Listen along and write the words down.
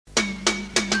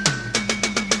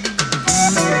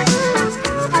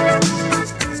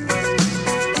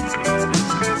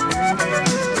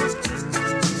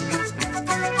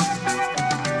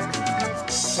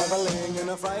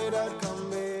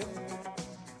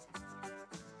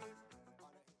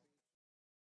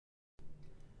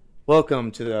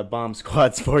Welcome to the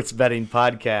BaumSquad Sports Betting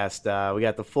Podcast. We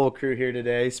got the full crew here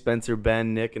today, Spencer,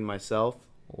 Ben, Nick, and myself.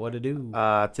 What to do?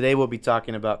 Today we'll be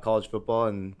talking about college football,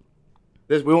 and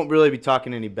we won't really be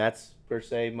talking any bets per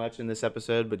se much in this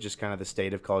episode, but just kind of the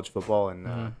state of college football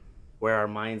and where our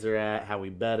minds are at, how we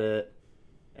bet it,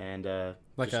 and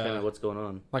just kind of what's going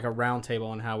on. Like a round table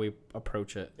on how we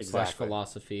approach it, /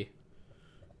 philosophy.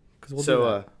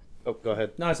 Go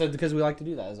ahead. No, I said because we like to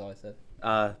do that, is all I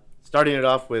said. Starting it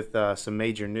off with some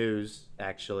major news,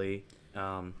 actually.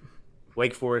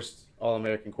 Wake Forest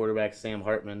All-American quarterback Sam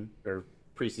Hartman, or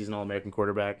preseason All-American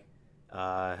quarterback,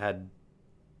 none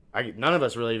of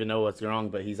us really even know what's wrong,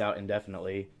 but he's out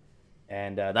indefinitely.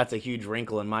 And that's a huge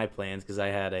wrinkle in my plans because I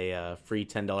had a free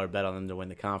 $10 bet on them to win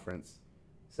the conference.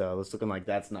 So it's looking like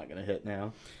that's not going to hit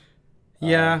now.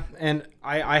 Yeah, and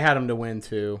I had him to win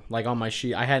too. Like on my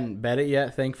sheet, I hadn't bet it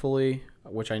yet, thankfully,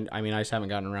 which I just haven't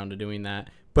gotten around to doing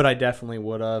that. But I definitely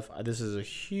would have. This is a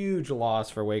huge loss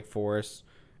for Wake Forest.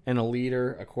 And a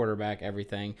leader, a quarterback,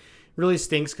 everything. Really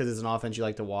stinks because it's an offense you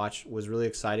like to watch. Was really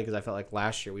excited because I felt like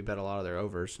last year we bet a lot of their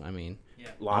overs.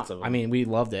 Lots of them. I mean, we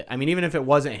loved it. I mean, even if it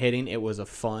wasn't hitting, it was a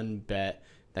fun bet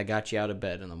that got you out of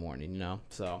bed in the morning, you know?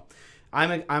 So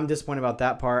I'm disappointed about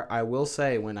that part. I will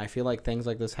say when I feel like things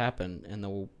like this happen in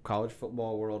the college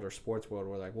football world or sports world,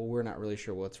 we're like, well, we're not really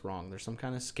sure what's wrong. There's some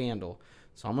kind of scandal.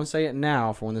 So I'm going to say it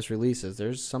now for when this releases.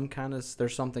 There's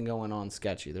something going on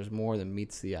sketchy. There's more than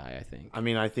meets the eye, I think. I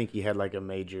mean, I think he had like a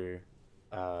major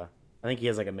he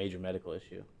has like a major medical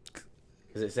issue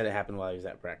because it said it happened while he was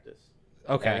at practice.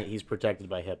 Okay. And he's protected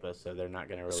by HIPAA, so they're not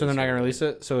going to release it. So they're not going to release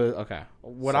it? So, okay.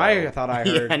 I thought I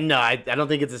heard. Yeah, no, I don't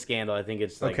think it's a scandal. I think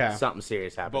it's like something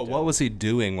serious happened. But to what him. was he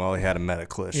doing while he had a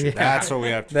medical issue? Yeah. That's what we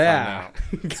have to find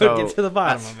out. Go get to the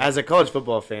bottom of it. As a college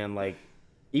football fan, like,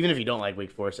 even if you don't like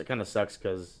Wake Forest, it kind of sucks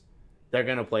because they're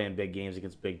going to play in big games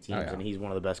against big teams, and he's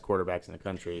one of the best quarterbacks in the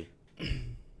country.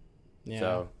 Yeah.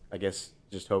 So I guess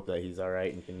just hope that he's all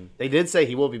right and can. They did say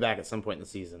he will be back at some point in the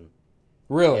season.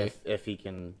 Really? If he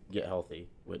can get healthy,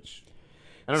 which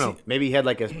I don't know. Maybe he had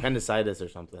like appendicitis or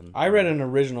something. I read an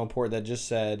original report that just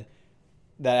said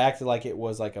that acted like it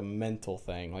was like a mental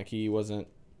thing, like he wasn't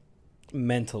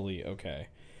mentally okay.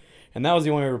 And that was the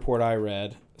only report I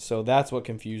read. So that's what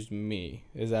confused me,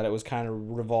 is that it was kind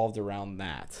of revolved around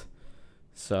that.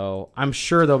 So I'm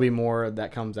sure there'll be more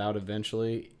that comes out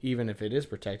eventually, even if it is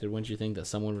protected. Wouldn't you think that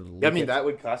someone would look that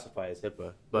would classify as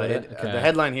HIPAA. But the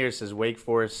headline here says Wake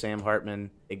Forest Sam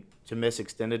Hartman to miss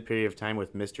extended period of time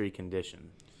with mystery condition.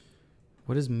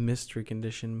 What does mystery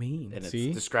condition mean? And it's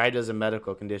described as a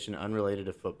medical condition unrelated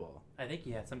to football. I think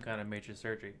he had some kind of major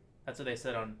surgery. That's what they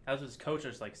said that was his coach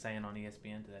was like saying on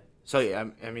ESPN today. So yeah,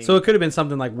 I mean, so it could have been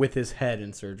something like with his head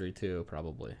in surgery too,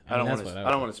 probably. I don't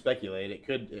want to speculate. It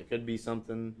could be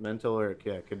something mental, or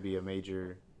it could be a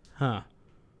major, like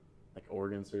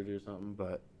organ surgery or something.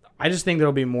 But I just think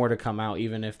there'll be more to come out,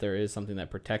 even if there is something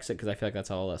that protects it, because I feel like that's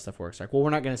how all that stuff works. Like, well,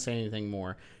 we're not going to say anything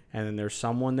more, and then there's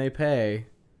someone they pay,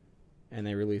 and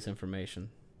they release information.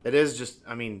 It is just,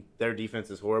 I mean, their defense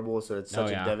is horrible, so it's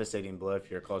such a devastating blow if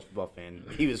you're a college football fan.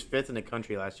 He was 5th in the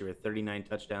country last year with 39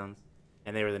 touchdowns,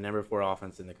 and they were the number 4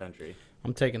 offense in the country.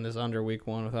 I'm taking this under week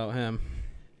 1 without him.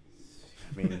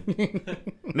 I mean,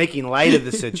 making light of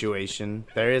the situation,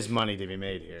 there is money to be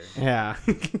made here. Yeah.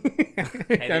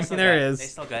 There is. They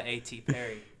still got A.T.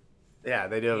 Perry. Yeah,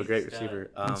 they do have a great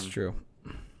receiver. That's true.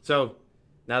 So,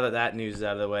 now that news is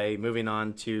out of the way, moving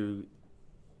on to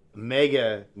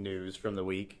mega news from the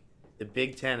week. The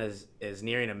Big Ten is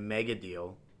nearing a mega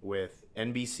deal with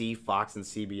NBC, Fox, and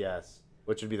CBS,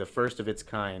 which would be the first of its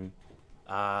kind.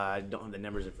 I don't have the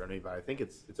numbers in front of me, but I think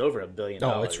it's over $1 billion.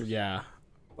 Oh,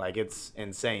 like, it's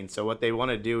insane. So what they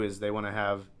want to do is they want to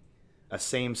have a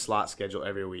same slot schedule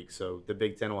every week. So the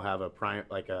Big Ten will have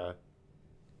the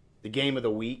game of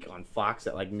the week on Fox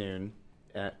at like noon.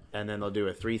 And then they'll do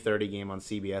a 3:30 game on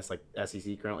CBS like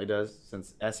SEC currently does.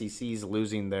 Since SEC's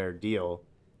losing their deal,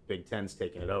 Big Ten's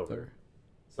taking it over.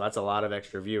 So that's a lot of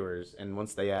extra viewers. And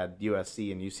once they add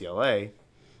USC and UCLA,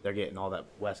 they're getting all that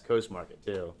West Coast market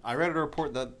too. I read a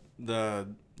report that the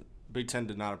Big Ten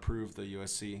did not approve the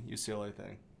USC-UCLA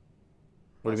thing.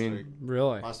 What do you mean? Week.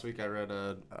 Really? Last week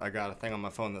I got a thing on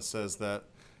my phone that says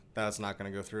that's not going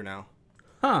to go through now.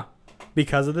 Huh.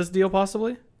 Because of this deal,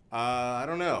 possibly? I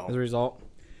don't know. As a result.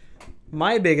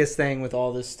 My biggest thing with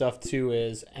all this stuff, too,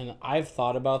 is, and I've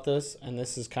thought about this, and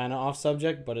this is kind of off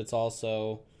subject, but it's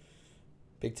also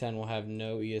Big Ten will have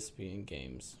no ESPN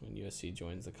games when USC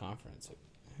joins the conference.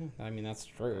 I mean, that's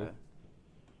true.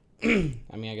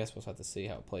 I mean, I guess we'll have to see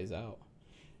how it plays out.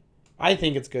 I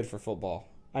think it's good for football.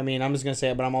 I mean, I'm just going to say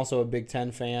it, but I'm also a Big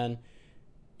Ten fan.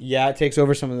 Yeah, it takes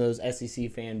over some of those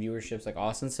SEC fan viewerships, like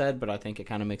Austin said, but I think it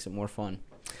kind of makes it more fun.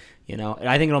 And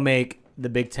I think it'll make the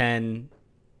Big Ten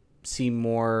seem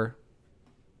more,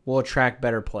 will attract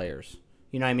better players.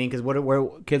 You know what I mean? Because where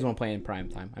kids won't play in prime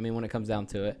time. I mean, when it comes down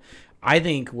to it, I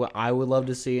think what I would love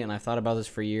to see, and I've thought about this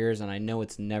for years, and I know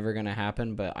it's never going to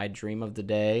happen, but I dream of the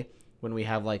day when we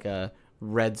have like a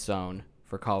red zone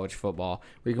for college football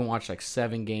where you can watch like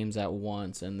 7 games at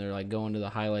once and they're like going to the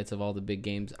highlights of all the big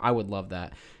games. I would love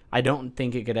that. I don't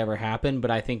think it could ever happen,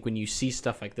 but I think when you see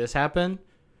stuff like this happen,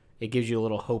 it gives you a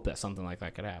little hope that something like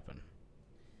that could happen.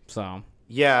 So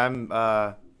yeah,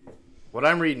 what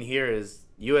I'm reading here is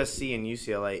USC and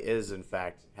UCLA is in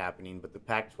fact happening, but the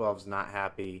Pac-12 is not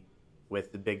happy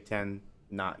with the Big Ten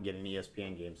not getting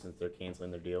ESPN games since they're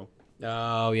canceling their deal.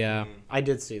 Oh yeah, I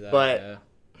did see that.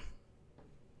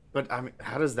 But I mean,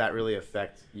 how does that really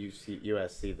affect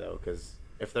USC though? Because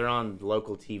if they're on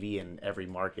local TV in every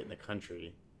market in the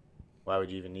country, why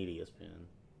would you even need ESPN?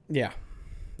 Yeah,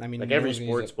 I mean, like every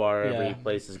sports bar, every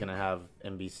place is gonna have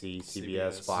NBC,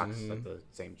 CBS, Fox Mm-hmm. at the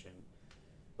same channel.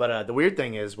 But the weird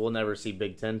thing is, we'll never see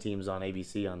Big Ten teams on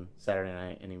ABC on Saturday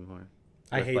night anymore.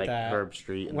 I hate that. Herb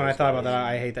Street. And when I those thought about guys. that,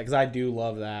 I hate that because I do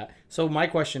love that. So my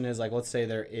question is, like, let's say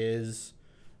there is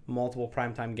multiple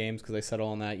primetime games because they settle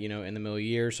on that, in the middle of the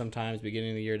year, sometimes beginning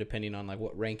of the year, depending on like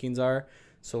what rankings are.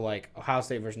 So like Ohio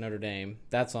State versus Notre Dame,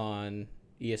 that's on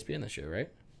ESPN this year, right?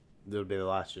 It'll be the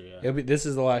last year, yeah. This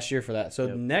is the last year for that.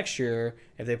 So next year,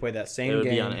 if they play that same It would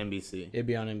game, be on NBC. It'd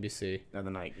be on NBC. On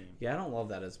the night game. Yeah, I don't love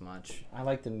that as much. I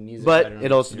like the music. But better on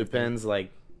it also ESPN. depends,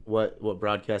 like, what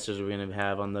broadcasters are going to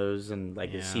have on those, and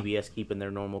like is CBS keeping their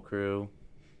normal crew.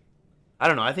 I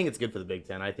don't know. I think it's good for the Big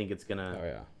Ten. I think it's going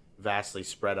to vastly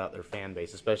spread out their fan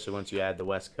base, especially once you add the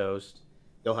West Coast.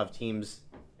 They'll have teams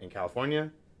in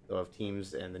California. They'll have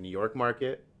teams in the New York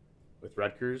market with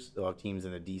Rutgers. They'll have teams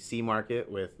in the D.C. market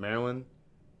with Maryland.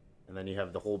 And then you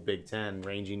have the whole Big Ten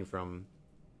ranging from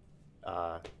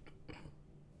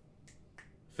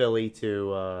Philly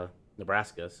to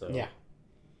Nebraska. So Yeah.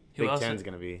 Big Ten's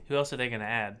going to be. Who else are they going to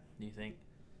add, do you think?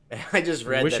 I just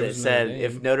read Wish that it it was said Notre Dame.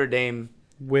 if Notre Dame.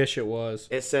 Wish it was.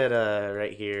 It said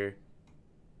right here,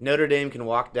 Notre Dame can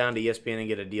walk down to ESPN and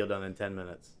get a deal done in 10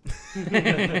 minutes.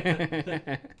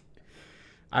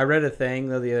 I read a thing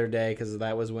though the other day because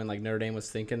that was when like Notre Dame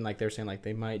was thinking like they're saying like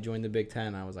they might join the Big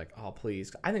Ten. I was like, oh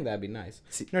please, I think that'd be nice.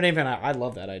 Notre Dame fan, I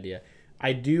love that idea.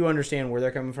 I do understand where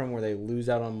they're coming from, where they lose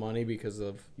out on money because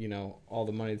of all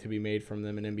the money to be made from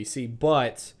them in NBC,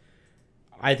 but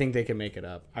I think they can make it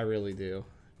up. I really do.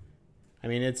 I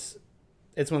mean, it's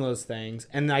one of those things,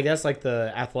 and I guess like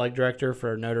the athletic director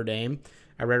for Notre Dame,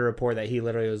 I read a report that he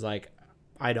literally was like,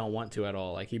 I don't want to at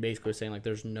all. Like he basically was saying like,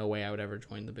 there's no way I would ever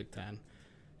join the Big Ten.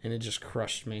 And it just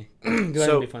crushed me. That'd be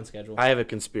a fun schedule. I have a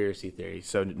conspiracy theory.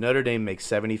 So Notre Dame makes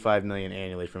 $75 million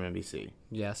annually from NBC.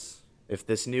 Yes. If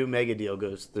this new mega deal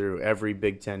goes through, every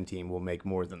Big Ten team will make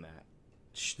more than that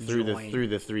through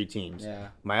the 3 teams. Yeah.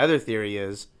 My other theory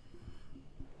is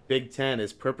Big Ten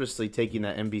is purposely taking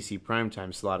that NBC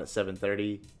primetime slot at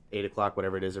 7:30, 8 o'clock,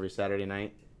 whatever it is, every Saturday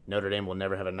night. Notre Dame will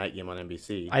never have a night game on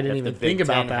NBC. I didn't if even the think Big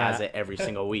about Ten that. has it every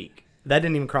single week. That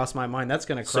didn't even cross my mind. That's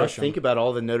going to So crush think them. about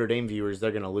all the Notre Dame viewers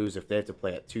they're going to lose if they have to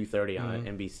play at 2:30 on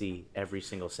NBC every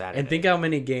single Saturday. And think how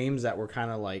many games that were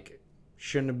kind of like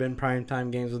shouldn't have been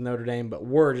primetime games with Notre Dame, but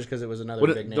were just because it was another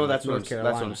big name. No, like that's North what I'm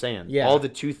Carolina. saying. Yeah. All the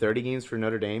 2:30 games for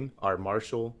Notre Dame are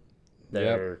Marshall.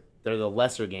 They're the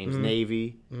lesser games,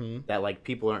 Navy, that like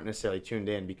people aren't necessarily tuned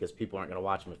in because people aren't going to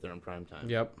watch them if they're in primetime.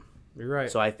 Yep. You're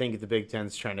right. So I think the Big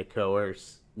Ten's trying to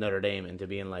coerce Notre Dame into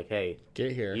being like, hey,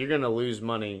 Get here. you're going to lose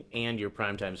money and your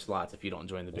primetime slots if you don't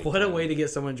join the Big Ten. What a way to get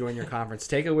someone to join your conference.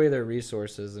 Take away their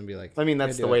resources and be like, I mean,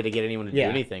 that's the way to get anyone to do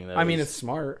anything, though. I mean, it's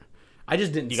smart. I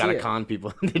just didn't You see got to it. con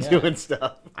people into doing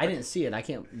stuff. I didn't see it. I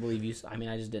can't believe you. I mean,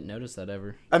 I just didn't notice that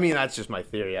ever. I mean, that's just my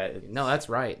theory. No, that's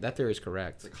right. That theory is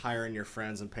correct. Like hiring your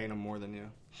friends and paying them more than you.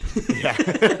 Yeah.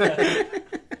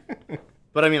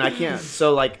 But I mean, I can't.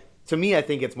 So like, to me, I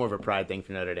think it's more of a pride thing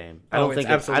for Notre Dame. I don't think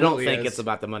it's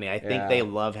about the money. I think they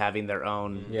love having their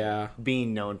own. Yeah.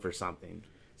 Being known for something.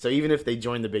 So even if they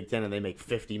join the Big Ten and they make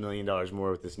 $50 million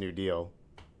more with this new deal,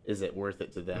 is it worth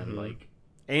it to them? Like.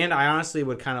 And I honestly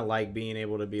would kind of like being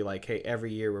able to be like, hey,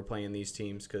 every year we're playing these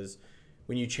teams, because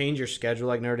when you change your schedule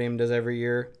like Notre Dame does every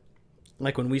year,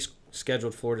 like when we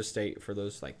scheduled Florida State for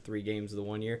those like 3 games of the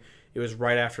one year, it was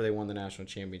right after they won the national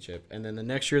championship. And then the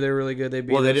next year they were really good. They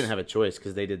beat Well, they us. didn't have a choice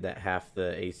because they did that half the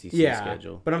ACC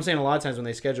schedule. But I'm saying a lot of times when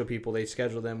they schedule people, they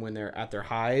schedule them when they're at their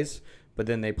highs, but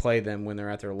then they play them when they're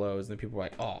at their lows. And then people are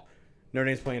like, oh, Notre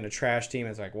Dame's playing a trash team.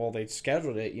 It's like, well, they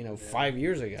scheduled it, 5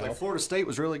 years ago. Like Florida State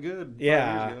was really good. 5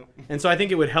 Yeah. years ago. And so I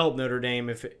think it would help Notre Dame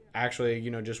if it actually,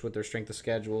 just with their strength of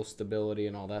schedule, stability,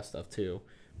 and all that stuff too.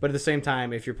 But at the same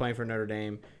time, if you're playing for Notre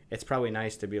Dame, it's probably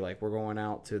nice to be like, we're going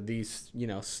out to these,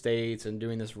 states and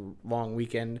doing this long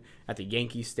weekend at the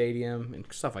Yankee Stadium and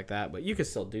stuff like that. But you could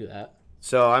still do that.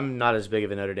 So I'm not as big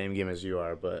of a Notre Dame game as you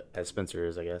are, but as Spencer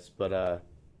is, I guess. But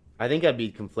I think I'd be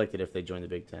conflicted if they joined the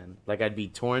Big Ten. Like, I'd be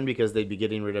torn because they'd be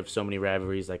getting rid of so many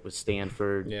rivalries, like with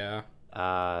Stanford. Yeah.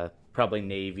 Probably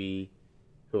Navy.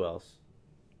 Who else?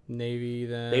 Navy,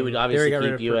 then. They would obviously got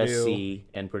rid keep of USC Purdue.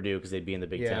 and Purdue because they'd be in the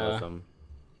Big Ten Yeah. with them.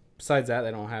 Besides that, they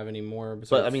don't have any more.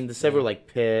 But, I mean, the several, like,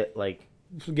 Pitt, like,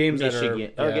 games Michigan.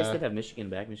 that are. Oh, I guess yeah. they'd have Michigan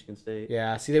back, Michigan State.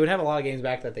 Yeah, see, they would have a lot of games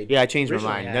back that they. Yeah, I changed my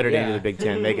originally mind. had. Notre Dame to Yeah. the Big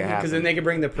Ten, make it happen. Because then they could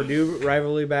bring the Purdue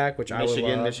rivalry back, which I would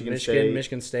Michigan, love. Michigan State.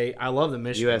 Michigan State. I love the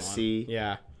Michigan USC. one.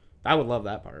 Yeah, I would love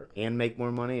that part. And make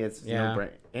more money. It's and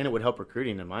it would help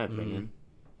recruiting, in my opinion.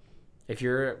 If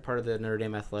you're part of the Notre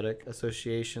Dame Athletic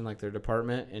Association, like their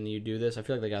department, and you do this, I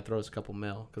feel like they got to throw us a couple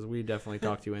mil because we definitely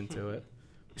talked you into it.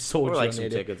 Sold Or you like on some the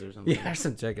idea. tickets or something. Yeah,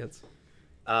 some tickets.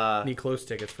 Uh, Need close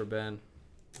tickets for Ben.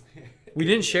 We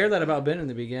didn't share that about Ben in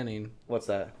the beginning. what's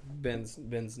that? Ben's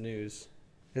news,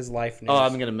 his life news. Oh,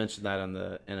 I'm gonna mention that on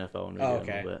the NFL when we do it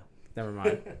okay. a little bit. Never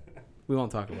mind. We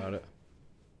won't talk about it.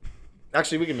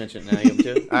 Actually, we can mention it now. You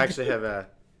too. I actually have a.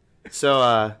 So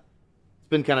it's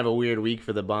been kind of a weird week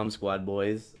for the BaumSquad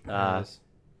boys. Yes.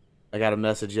 I got a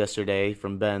message yesterday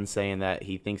from Ben saying that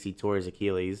he thinks he tore his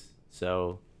Achilles,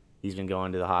 so he's been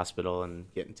going to the hospital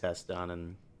and getting tests done,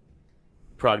 and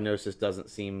prognosis doesn't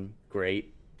seem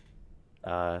great.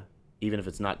 Even if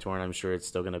it's not torn, I'm sure it's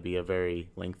still going to be a very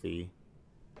lengthy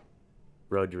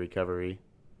road to recovery.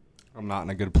 I'm not in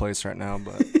a good place right now,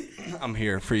 but I'm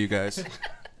here for you guys.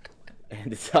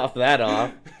 And to top that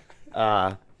off,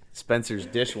 Spencer's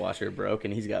dishwasher broke,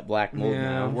 and he's got black mold Yeah.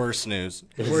 now. Worse news.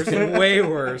 Worse, way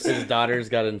worse. His daughter's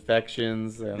got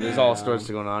infections. There's all sorts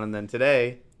going on. And then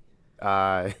today,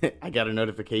 I got a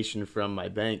notification from my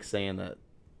bank saying that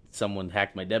someone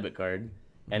hacked my debit card.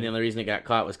 And the only reason it got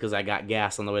caught was because I got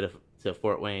gas on the way to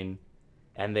Fort Wayne,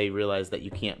 and they realized that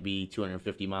you can't be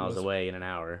 250 miles away in an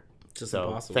hour. Just so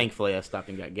impossible. thankfully, I stopped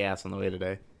and got gas on the way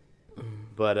today.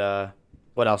 But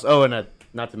what else? Oh, and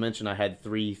not to mention, I had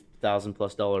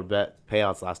 $3,000+ bet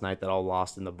payouts last night that all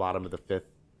lost in the bottom of the fifth,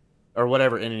 or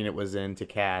whatever inning it was in, to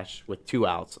cash with 2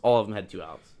 outs. All of them had 2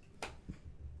 outs.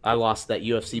 I lost that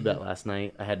UFC bet last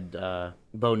night. I had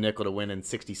Bo Nickel to win in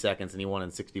 60 seconds, and he won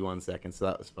in 61 seconds, so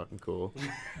that was fucking cool.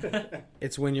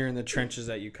 It's when you're in the trenches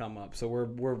that you come up. So we're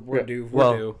Yeah. due.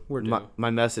 Well, We're due. My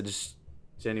message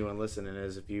to anyone listening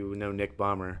is, if you know Nick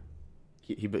Baumer,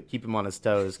 keep him on his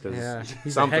toes, because Yeah,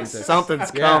 he's a hexer.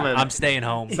 something's Yeah. coming. I'm staying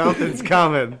home. Something's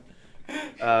coming.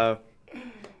 But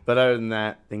other than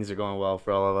that, things are going well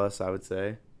for all of us, I would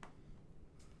say.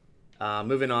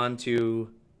 Moving on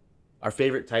to our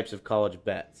favorite types of college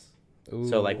bets. Ooh.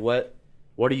 So, like, what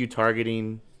are you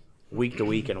targeting week to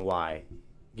week, and why?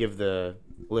 Give the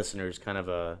listeners kind of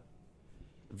a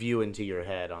view into your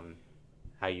head on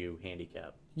how you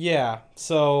handicap. Yeah,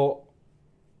 so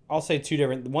I'll say two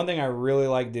different. One thing I really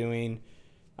like doing,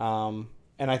 and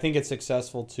I think it's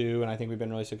successful too, and I think we've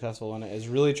been really successful in it, is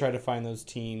really try to find those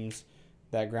teams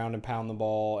that ground and pound the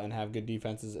ball and have good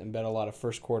defenses, and bet a lot of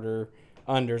first quarter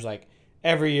unders. Like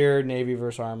every year, Navy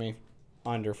versus Army,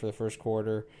 under for the first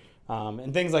quarter,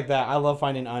 and things like that. I love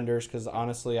finding unders because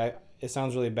honestly, it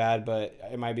sounds really bad, but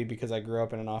it might be because I grew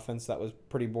up in an offense that was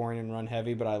pretty boring and run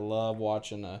heavy, but I love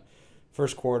watching a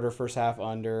first quarter, first half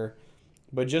under.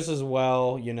 But just as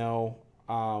well,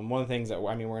 one of the things that,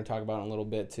 we're going to talk about in a little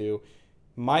bit too.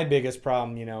 My biggest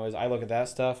problem, is I look at that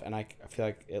stuff and I feel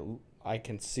like I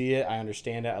can see it. I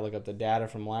understand it. I look up the data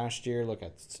from last year, look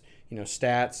at,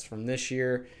 stats from this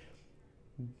year.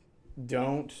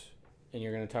 And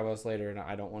you're going to talk about this later, and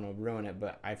I don't want to ruin it,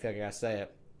 but I feel like I got to say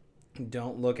it.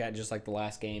 Don't look at just like the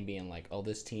last game being like, oh,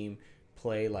 this team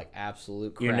played like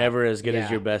absolute crap. You're never as good as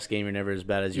Yeah. your best game. You're never as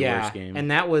bad as your worst game.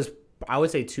 And that was, I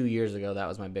would say 2 years ago, that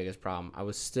was my biggest problem. I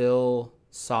was still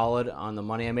solid on the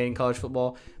money I made in college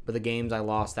football, but the games I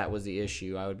lost, that was the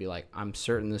issue. I would be like, I'm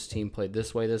certain this team played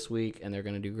this way this week, and they're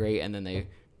going to do great, and then they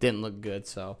didn't look good.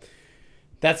 So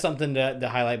that's something to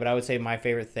highlight. But I would say my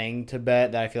favorite thing to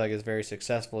bet that I feel like is very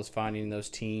successful is finding those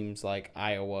teams like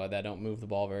Iowa that don't move the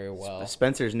ball very well.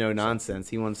 Spencer's no nonsense.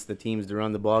 He wants the teams to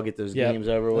run the ball, get those games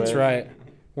over with. That's right.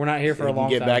 We're not here for So a he can long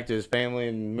get time. back to his family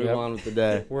and move on with the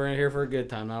day. We're here for a good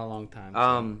time, not a long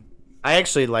time. I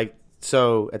actually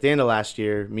so at the end of last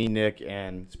year, me, Nick,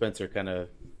 and Spencer kind of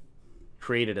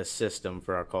created a system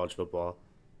for our college football.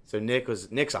 So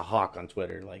Nick's a hawk on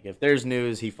Twitter. Like if there's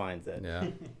news, he finds it. Yeah.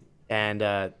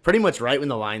 And pretty much right when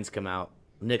the lines come out,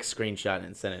 Nick's screenshotting it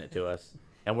and sending it to us,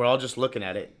 and we're all just looking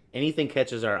at it. Anything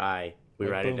catches our eye, we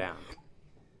write it down,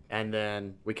 and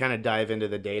then we kind of dive into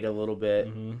the data a little bit.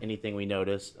 Anything we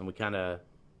notice, and we kind of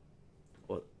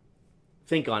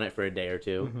think on it for a day or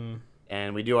two,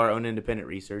 and we do our own independent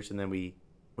research, and then we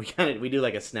do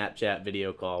like a Snapchat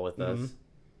video call with us,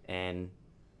 and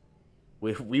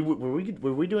were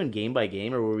we doing game by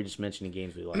game, or were we just mentioning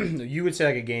games we like? You would say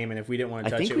like a game, and if we didn't want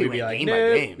to I touch think it, we we'd be went like game by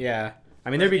 "Nope." game. Yeah, I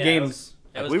mean there'd be games.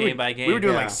 It was we game were, by game. We were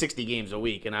doing Yeah. like 60 games a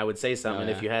week, and I would say something, and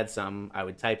if you had something, I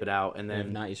would type it out, and If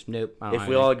then not, you nope. I don't if have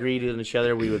we any. all agreed on each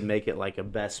other, we would make it like a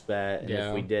best bet, and Yeah.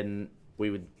 if we didn't, we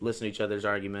would listen to each other's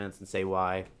arguments and say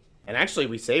why. And actually,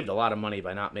 we saved a lot of money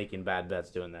by not making bad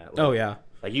bets doing that. Like, Oh yeah,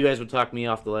 like you guys would talk me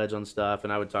off the ledge on stuff,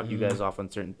 and I would talk you guys off on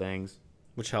certain things.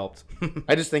 which helped.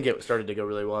 I just think it started to go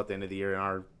really well at the end of the year,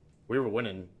 and we were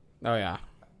winning. Oh yeah.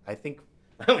 I think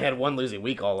I only had one losing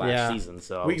week all last season,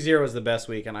 so Week 0 was the best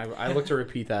week, and I look to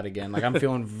repeat that again. Like I'm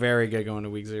feeling very good going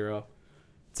to week 0.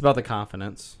 It's about the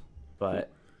confidence. But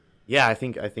yeah, I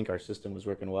think our system was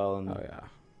working well. And Oh yeah.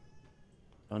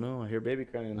 oh no, I hear baby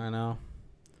crying. I know.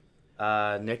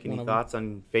 Nick, One any of thoughts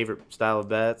on favorite style of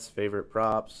bets, favorite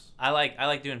props? I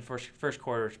like doing first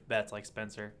quarter bets like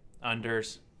Spencer,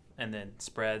 unders, and then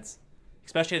spreads,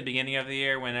 especially at the beginning of the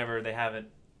year whenever they haven't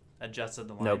adjusted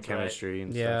the lines. No right. chemistry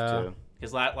and Yeah. stuff too.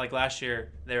 Because like last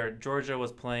year, Georgia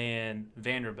was playing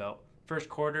Vanderbilt. First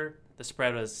quarter, the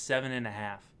spread was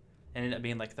 7.5, and ended up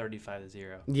being like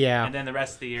 35-0. Yeah. And then the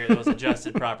rest of the year, it was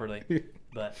adjusted properly.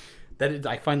 But That is,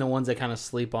 I find the ones that kind of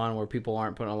sleep on where people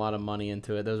aren't putting a lot of money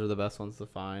into it. Those are the best ones to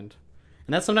find.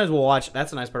 And that's sometimes we'll watch.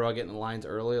 That's a nice part about getting the lines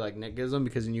early, like Nick gives them,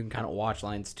 because then you can kind of watch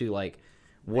lines too. Like,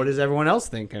 what is everyone else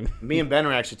thinking? Me and Ben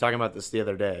were actually talking about this the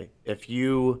other day. If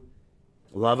you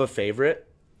love a favorite,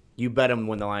 you bet them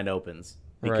when the line opens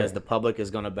because Right. the public is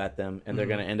going to bet them, and they're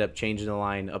going to end up changing the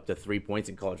line up to 3 points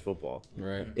in college football.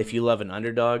 Right. If you love an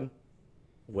underdog,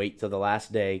 wait till the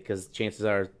last day because chances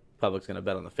are public's going to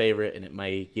bet on the favorite, and it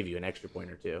might give you an extra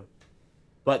point or two.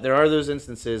 But there are those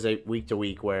instances week to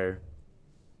week where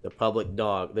the public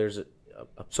dog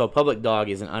so a public dog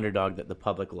is an underdog that the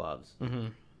public loves,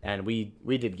 and we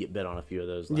did get bet on a few of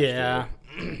those last Yeah.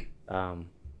 year.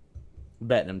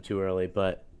 Betting them too early,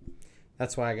 but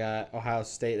That's why I got Ohio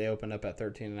State. They opened up at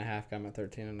 13.5. Got them at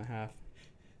 13.5.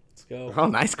 Let's go. oh,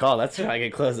 nice call. That's trying to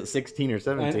get close at 16 or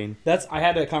 17. I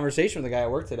had a conversation with a guy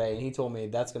at work today, and he told me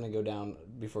that's going to go down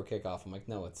before kickoff. I'm like,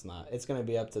 no, it's not. It's going to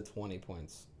be up to 20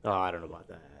 points. Oh, I don't know about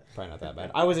that. Probably not that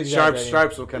bad. I was exaggerating.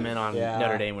 Sharps will come in on Yeah.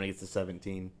 Notre Dame when he gets to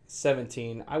 17.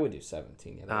 17. I would do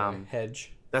 17. The other way.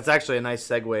 Hedge. That's actually a nice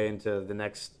segue into the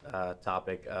next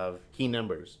topic of key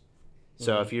numbers.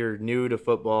 So if you're new to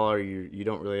football or you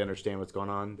don't really understand what's going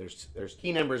on, there's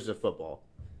key numbers to football,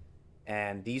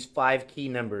 and these 5 key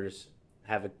numbers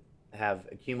have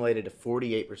accumulated to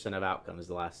 48% of outcomes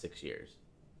the last 6 years.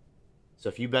 So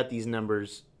if you bet these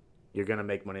numbers, you're gonna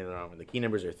make money in the long run. The key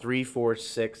numbers are 3, 4,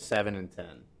 6, 7, and 10.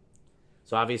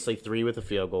 So obviously 3 with a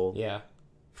field goal. Yeah.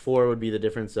 4 would be the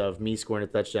difference of me scoring a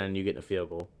touchdown and you getting a field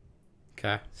goal.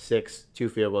 Okay. 6, 2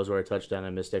 field goals or a touchdown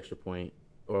and missed extra point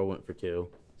or went for 2.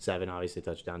 7, obviously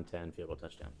touchdown. 10, field goal,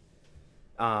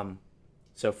 touchdown.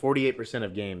 So 48%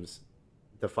 of games,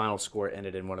 the final score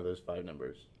ended in one of those 5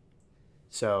 numbers.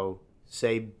 So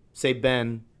say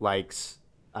Ben likes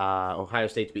Ohio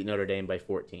State to beat Notre Dame by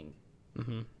 14.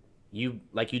 You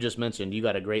like you just mentioned, you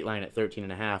got a great line at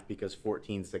 13.5 because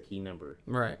 14 is the key number.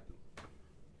 Right.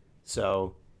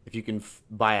 So if you can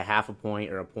buy a half a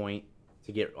point or a point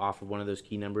to get off of one of those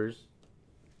key numbers,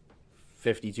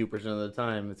 52% of the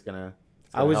time it's gonna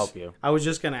help you I was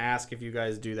just gonna ask if you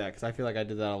guys do that because I feel like I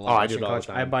did that a lot. Oh, I do it all the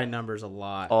time. I buy numbers a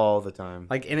lot. all the time.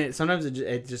 Like in it, sometimes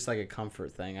it's just like a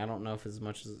comfort thing. I don't know if as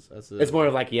much as It's more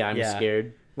of like, I'm Yeah.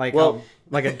 scared. like well-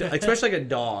 like especially like a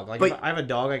dog. Like But- if I have a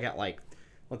dog, I get like,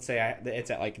 let's say it's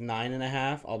at like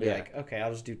 9.5. I'll be Yeah. like, okay,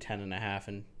 I'll just do 10.5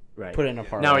 and Right. put it in a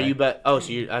parlay. Now, are you bet? Oh,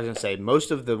 so I was gonna say most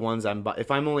of the ones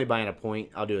if I'm only buying a point,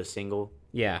 I'll do a single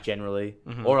Yeah. generally,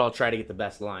 or I'll try to get the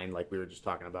best line, like we were just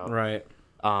talking about. Right.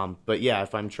 But yeah,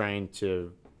 if I'm trying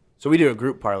to, so we do a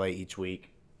group parlay each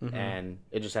week, and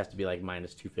it just has to be like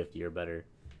minus 250 or better.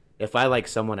 If I like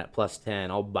someone at plus 10,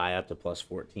 I'll buy up to plus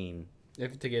 14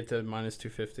 If to get to minus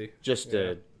 250, just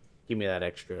to give me that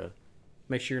extra.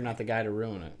 make sure you're not the guy to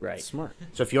ruin it. Right. Smart.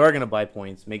 So if you are gonna buy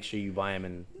points, make sure you buy them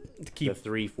in Keep. the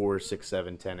 3, 4, 6,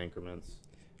 7, 10 increments.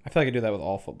 I feel like I do that with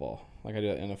all football. Like I do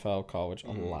NFL, college,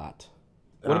 a lot.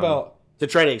 What Um, about? To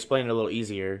try to explain it a little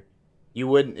easier? You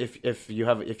wouldn't if you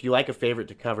like a favorite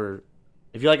to cover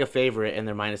If you like a favorite and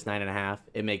they're minus 9.5,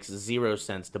 it makes 0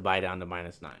 sense to buy down to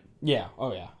minus 9. Yeah.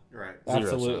 Oh yeah. Right. 0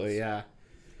 Absolutely. cents. Yeah.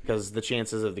 Because the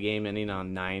chances of the game ending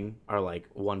on 9 are like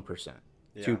 1%,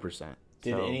 Yeah. 2%.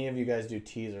 Did So- any of you guys do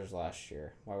teasers last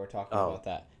year while we're talking Oh. about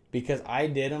that? Because I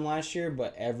did them last year,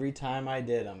 but every time I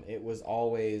did them, it was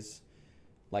always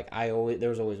like there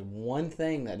was always one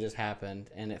thing that just happened,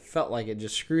 and it felt like it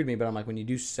just screwed me. But I'm like, when you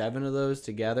do 7 of those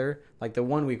together, like the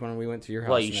one week when we went to your house.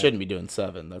 Well, you Nick- shouldn't be doing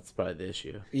 7. That's probably the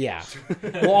issue. Yeah.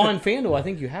 Well, on FanDuel, I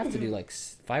think you have to do like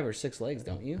 5 or 6 legs,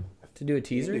 don't you? To do a You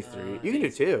teaser? can do 3. You can do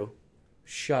 2.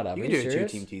 Shut up. You Are can you do a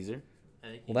serious? 2-team teaser. I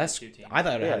think Well, that's. 2 teams. I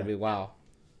thought it had to Yeah. be. Wow,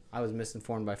 I was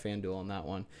misinformed by FanDuel on that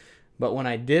one. But when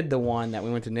I did the one that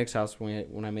we went to Nick's house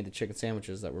when I made the chicken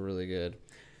sandwiches that were really good,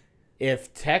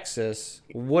 if Texas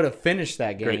would have finished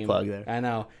that game, Great plug there. I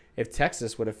know. If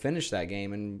Texas would have finished that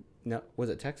game, and no, was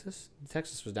it Texas?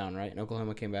 Texas was down, right? And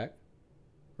Oklahoma came back,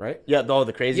 right? Yeah,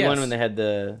 the crazy Yes. one when they had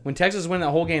the... When Texas won that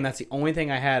whole game, that's the only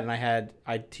thing I had, and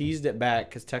I teased it back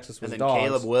because Texas was And then dogs.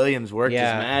 Caleb Williams worked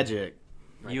Yeah. his magic.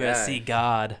 My USC guy.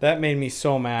 God. That made me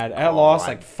so mad. I God. lost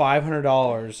like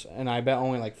 $500, and I bet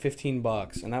only like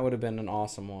 $15, and that would have been an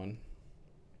awesome one.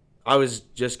 I was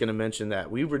just going to mention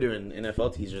that we were doing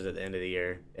NFL teasers at the end of the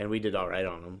year, and we did all right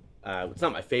on them. It's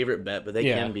not my favorite bet, but they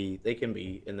Yeah. can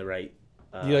be in the right.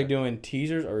 Do you like doing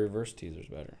teasers or reverse teasers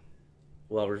better?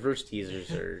 Well, reverse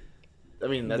teasers are. I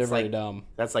mean, They're that's very like dumb.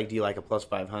 that's like, do you like a plus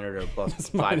 500 or a plus That's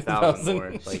 5,000 $5,000.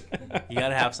 more? Like, You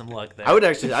gotta have some luck there.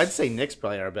 I'd say Nick's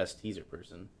probably our best teaser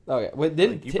person. Oh yeah, wait,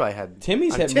 didn't Like, you probably had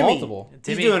Timmy's hit Timmy. multiple? He's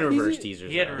Timmy- doing reverse he's-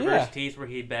 teasers. He had though. reverse Yeah. tees where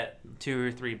he bet $2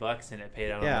 or $3 and it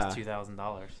paid out Yeah. almost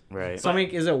 $2,000. Right. So I mean,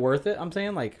 is it worth it? I'm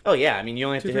saying like, Oh yeah, I mean you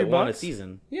only have to hit one a $2-3?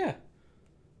 season. yeah.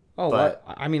 Oh, But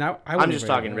I mean, I I'm wouldn't just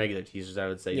even talking know. regular teasers. I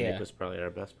would say Yeah. Nick was probably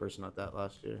our best person at that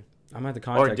last year, I'm at the or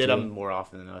contact. did you. them more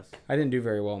often than us. I didn't do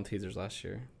very well in teasers last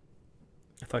year.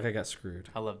 I feel like I got screwed.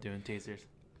 I love doing teasers.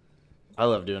 I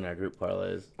love doing our group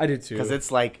parlays I did too. because it's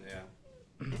like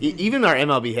Yeah. even our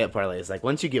MLB hit parlays. Like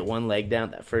once you get one leg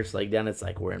down, that first leg down, it's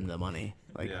like we're in the money.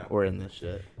 Like Yeah. we're in this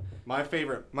shit. My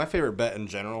favorite bet in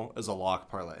general is a lock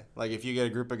parlay. Like if you get a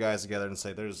group of guys together and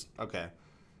say,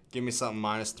 give me something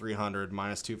minus 300,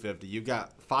 minus 250. You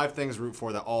got 5 things to root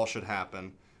for that all should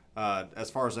happen.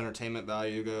 As far as entertainment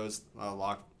value goes,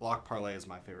 lock parlay is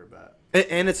my favorite bet.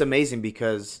 And it's amazing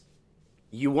because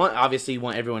obviously you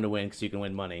want everyone to win because you can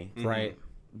win money. right.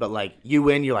 But like you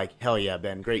win, you're like, hell yeah,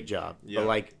 Ben, great job. Yeah. But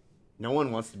like no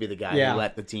one wants to be the guy Yeah. who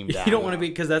let the team down. You don't want to be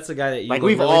because that's the guy that you like look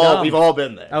we've really all dumb.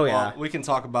 been there. Oh yeah. Well, we can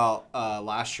talk about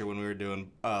last year when we were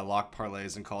doing lock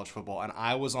parlays in college football, and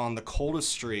I was on the coldest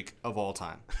streak of all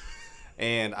time.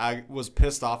 And I was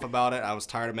pissed off about it. I was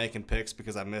tired of making picks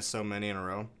because I missed so many in a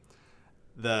row.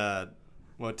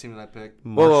 What team did I pick?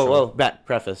 Whoa.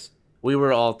 Preface. We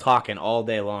were all talking all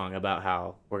day long about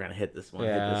how we're gonna hit this one,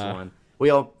 hit this Yeah. one. We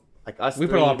all like us. We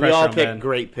put three, a lot of we pressure all on picked Ben.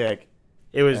 great pick.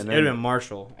 It was. And It would then- have been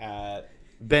Marshall at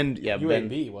Ben,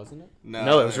 UAB, wasn't it?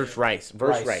 No, it was just Rice.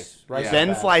 Versus Rice. Rice Yeah. Ben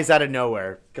was bad. flies out of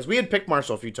nowhere because we had picked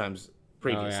Marshall a few times Oh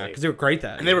previously, yeah, because they were great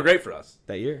and they were great for us.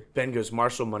 that year. Ben goes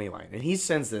Marshall money line, and he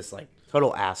sends this like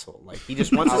total asshole. Like he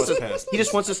just wants I us. was To, pissed. he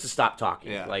just wants us to stop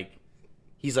talking. Yeah. Like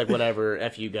he's like, whatever,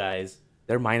 f you guys.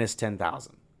 They're minus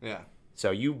 10,000. Yeah,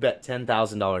 So you bet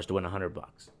 $10,000 to win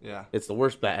 $100. yeah. It's the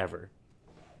worst bet ever.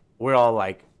 We're all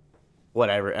like,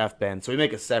 whatever, F Ben. So we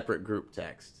make a separate group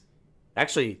text.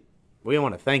 Actually, we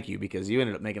want to thank you because you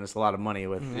ended up making us a lot of money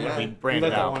with Yeah. when we You branded let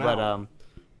that out. one But out.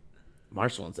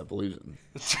 Marshall ends up losing.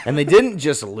 And they didn't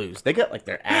just lose. They got like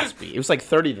their ass beat. It was like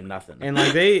 30-0. And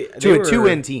like they to were, a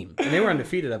 2-win team. and they were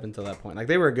undefeated up until that point. Like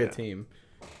they were a good team.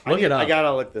 Look it up. I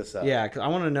gotta look this up. Yeah, because I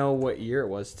want to know what year it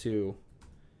was too.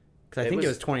 Because I It think it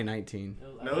was- was 2019.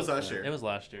 No, it was last year. It was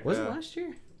last year. Was it Yeah. last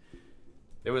year?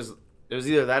 It was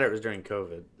either that or it was during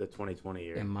COVID, the 2020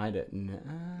 year. It might have. No,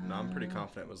 I'm pretty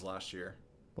confident it was last year.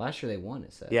 Last year they won.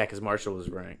 It said. Yeah, because Marshall was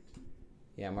ranked.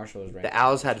 Yeah, Marshall was ranked. The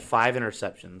Owls had 5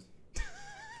 interceptions.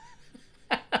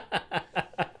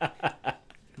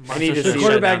 I need to The see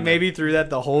quarterback that. maybe threw that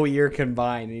the whole year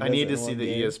combined. He I need to doesn't see win the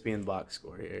games. ESPN box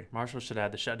score here. Marshall should have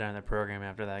had to shut down their program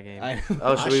after that game. I,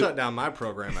 Oh, I should we shut down my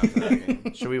program after that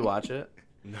game. should we watch it?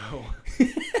 No.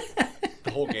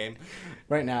 The whole game.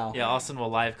 right now. Yeah, Austin will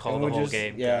live call And the we'll whole just-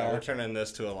 game. yeah. We're turning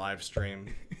this to a live stream.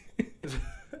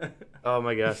 Oh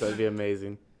my gosh, that'd be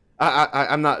amazing.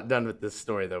 I'm not done with this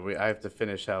story though. I have to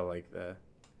finish how it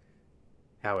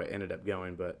ended up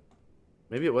going, but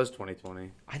maybe it was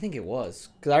 2020. I think it was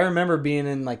because I remember being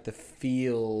in like the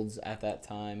fields at that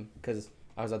time because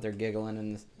I was out there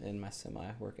giggling in my semi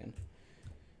working.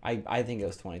 I think it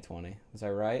was 2020. Is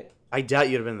that right? I doubt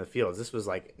you'd have been in the fields. This was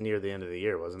like near the end of the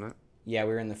year, wasn't it? Yeah,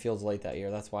 we were in the fields late that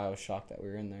year. That's why I was shocked that we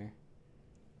were in there.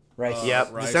 Rice.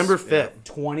 Yep, Rice, December 5th.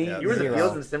 20. Yeah. You were in the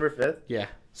fields on December 5th? Yeah.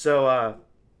 So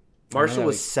Marshall that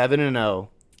was week. 7-0.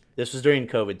 This was during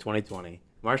COVID 2020.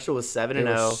 Marshall was 7-0. They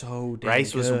were so damn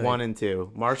Rice was good.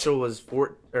 1-2. Marshall was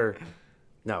 25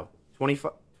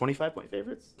 point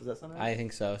favorites. Does that sound right? I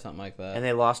think so, something like that. And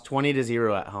they lost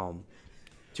 20-0 at home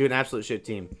to an absolute shit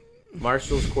team.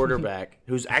 Marshall's quarterback,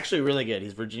 who's actually really good,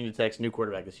 he's Virginia Tech's new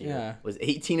quarterback this year, Yeah. was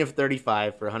 18 of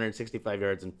 35 for 165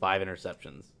 yards and 5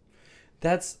 interceptions.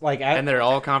 That's like And their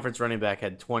all-conference running back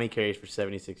had 20 carries for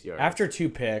 76 yards. after 2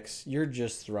 picks, you're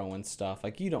just throwing stuff.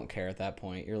 Like, you don't care at that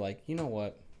point. You're like, you know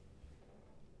what?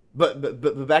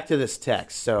 But back to this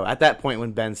text. So at that point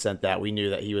when Ben sent that, we knew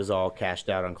that he was all cashed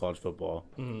out on college football.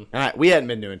 Mm-hmm. And we hadn't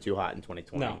been doing too hot in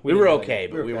 2020. No, we we were didn't okay, really.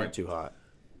 but We were we okay. weren't too hot.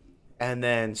 And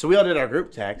then, so we all did our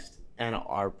group text, and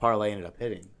our parlay ended up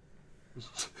hitting.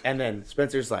 And then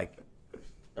Spencer's like,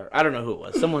 or I don't know who it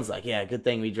was. Someone's like, yeah, good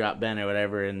thing we dropped Ben or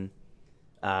whatever. And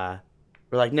we're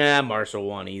like, nah, Marshall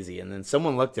won easy. And then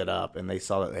someone looked it up, and they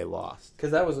saw that they lost.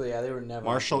 Because that was, they were never.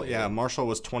 Marshall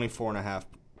was 24.5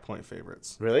 point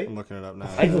favorites. Really? I'm looking it up now.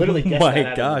 I literally guessed my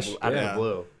that gosh. out Yeah. of the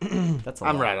blue. That's a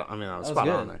I'm lot. right. I mean, I was That was spot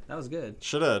good. on there. That was good.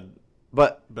 Should have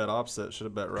But bet opposite. Should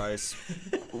have bet Rice.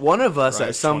 one of us at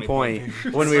Rice, some 20 point,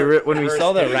 point when we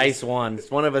saw that Rice won,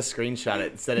 one of us screenshot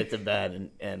it and sent it to Ben,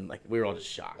 and like we were all just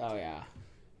shocked. Oh, yeah.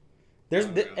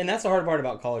 And that's the hard part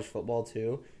about college football,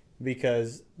 too.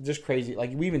 Because just crazy,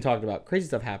 like we even talked about, crazy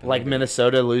stuff happened. Like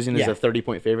Minnesota losing as Yeah. a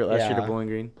 30-point favorite last year to Yeah. Bowling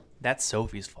Green. That's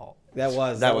Sophie's fault. That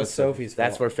was Sophie's fault.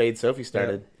 That's where Fade Sophie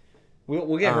started.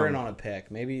 We'll get her in on a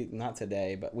pick. Maybe not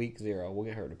today, but week 0, we'll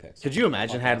get her to pick. Could you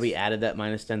imagine had we added that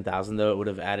minus 10,000 though? It would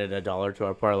have added $1 to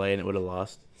our parlay and it would have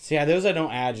lost. See, yeah, those I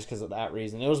don't add just because of that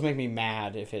reason. It was make me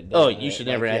mad if it. Oh, doesn't you hit. should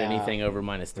never Like, add yeah. anything over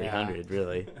minus 300,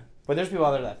 really. But there's people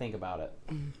out there that think about it.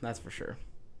 That's for sure.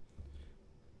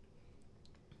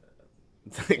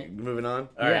 Moving on.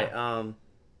 All right.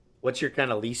 What's your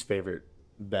kind of least favorite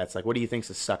bets? Like, what do you think's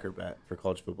a sucker bet for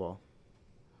college football?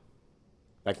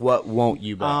 Like, what won't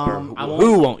you bet?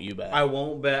 Who won't you bet? I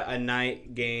won't bet a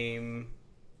night game.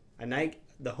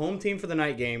 The home team for the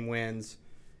night game wins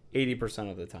 80%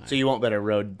 of the time. So you won't bet a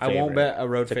road favorite. I won't bet a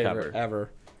road to favorite cover.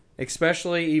 ever.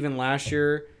 Especially even last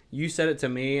year, you said it to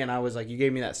me, and I was like, you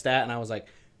gave me that stat, and I was like,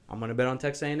 I'm gonna bet on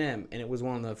Texas A&M, and it was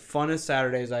one of the funnest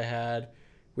Saturdays I had.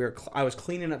 I was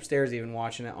cleaning upstairs, even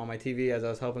watching it on my TV as I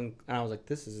was helping, and I was like,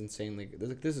 this is insanely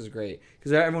good. This is great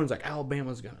because everyone's like,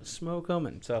 Alabama's gonna smoke them,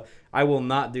 and so I will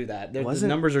not do that. The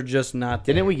numbers are just not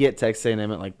there. Didn't we get Texas A&M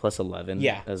at like plus 11?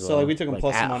 Yeah. As So, well? like, we took them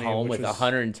plus at money, home which with was-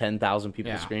 110,000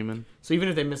 people Yeah. screaming. So even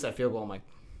if they miss that field goal, I'm like,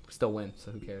 still win.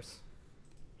 So who cares?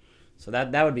 So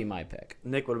that would be my pick.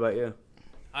 Nick, what about you?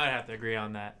 I'd have to agree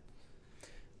on that.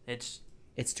 It's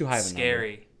It's too high of a number.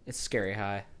 scary. It's scary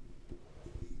high.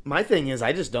 My thing is,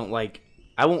 I just don't like.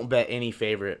 I won't bet any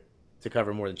favorite to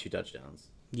cover more than 2 touchdowns.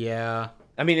 Yeah.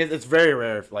 I mean, it's very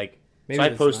rare. If, like, Maybe so I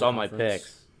it's post not all my conference.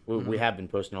 picks. We have been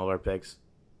posting all of our picks.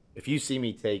 If you see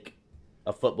me take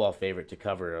a football favorite to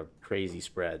cover a crazy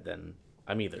spread, then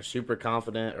I'm either super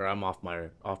confident or I'm off my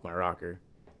rocker.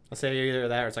 I'll say either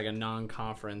that or it's like a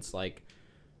non-conference, like,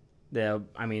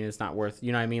 it's not worth,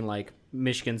 you know what I mean? Like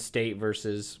Michigan State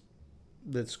versus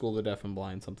the School of the Deaf and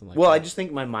Blind, something like that. Well, I just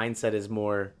think my mindset is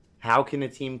more, how can a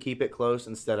team keep it close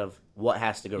instead of what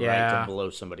has to go right Yeah. to blow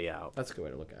somebody out. That's a good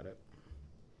way to look at it.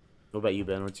 What about you,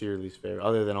 Ben? What's your least favorite,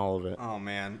 other than all of it? Oh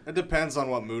man, it depends on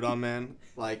what mood I'm in.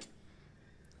 Like,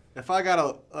 if I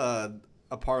got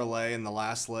a parlay and the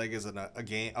last leg is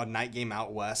a night game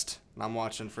out west, and I'm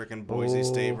watching freaking Boise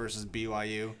State versus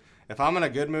BYU. If I'm in a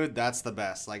good mood, that's the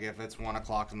best. Like if it's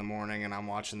 1:00 in the morning and I'm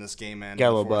watching this game end. Got a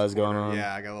in the little fourth buzz going quarter, on.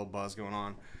 Yeah, I got a little buzz going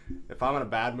on. If I'm in a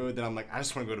bad mood, then I'm like, I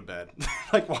just want to go to bed.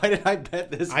 Like, why did I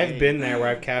bet this? I've game? been there where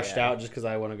I've cashed out just because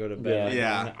I want to go to bed.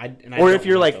 Yeah. And I Or don't if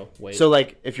you're want like, to wait. so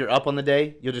like, if you're up on the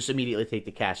day, you'll just immediately take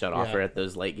the cash out offer Yeah. at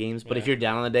those late games. But if Yeah. you're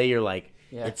down on the day, you're like,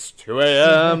 Yeah. it's 2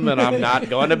 a.m. and I'm not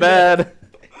going to bed.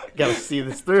 Gotta see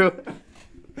this through.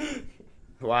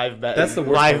 Live bet. That's the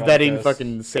worst live part about betting. this.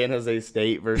 Fucking San Jose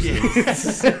State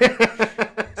versus.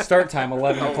 Start time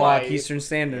 11 o'clock Hawaii. Eastern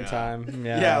Standard Yeah. Time.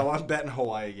 Yeah, well, I'm betting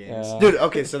Hawaii games. Yeah. Dude,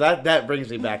 okay, so that brings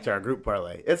me back to our group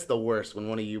parlay. It's the worst when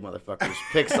one of you motherfuckers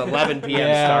picks 11 p.m.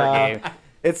 Yeah. start game.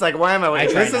 It's like, why am I waiting?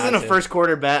 try This isn't not a to. first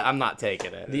quarter bet. I'm not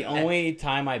taking it. The only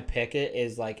time I pick it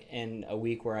is like in a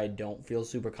week where I don't feel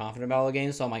super confident about the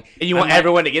game. So I'm like, And you want I'm like-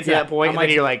 everyone to get to yeah, that point, I'm and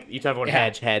then you're like, you tell everyone,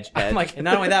 Yeah. hedge. I'm like, and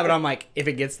not only that, but I'm like, if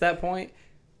it gets to that point,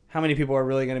 how many people are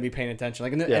really going to be paying attention?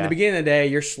 Like in the Yeah. beginning of the day,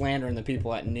 you're slandering the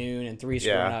people at noon and 3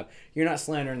 screwing Yeah. up. You're not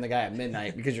slandering the guy at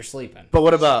midnight because you're sleeping. But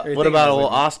what about Or you think old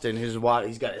like- Austin? He's got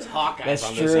his Hawkeyes That's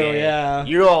on this true, game. yeah.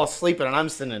 You're all sleeping, and I'm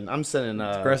sending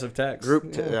Aggressive text.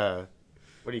 group. Yeah.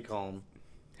 What do you call them?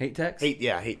 Hate text? Hate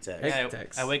text. Yeah,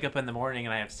 text. I wake up in the morning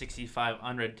and I have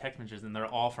 6,500 text messages, and they're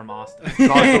all from Austin.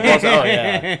 College football. Oh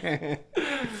yeah.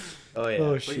 Oh yeah.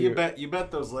 Oh, But shoot. you bet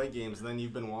those late games, and then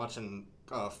you've been watching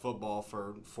football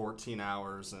for 14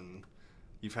 hours, and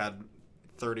you've had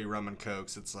 30 rum and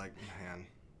cokes. It's like, man,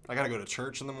 I gotta go to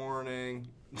church in the morning.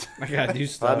 I got to do Well,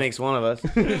 stuff. that makes one of us.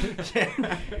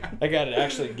 I got to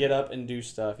actually get up and do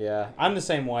stuff, yeah. I'm the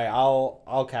same way.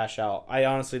 I'll cash out. I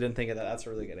honestly didn't think of that. That's a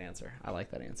really good answer. I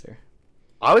like that answer.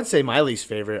 I would say my least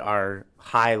favorite are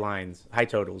high lines, high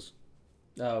totals.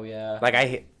 Oh, yeah.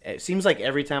 Like it seems like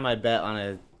every time I bet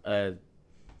on a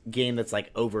game that's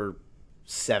like over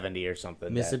 70 or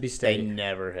something, Mississippi they State.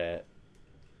 never hit.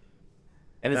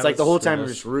 And it's That like the would whole screw time we're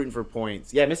us. just rooting for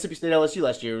points. Yeah, Mississippi State LSU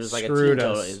last year was like Screwed a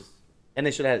team us. total. And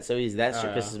they should have had it so easy. That shit Oh,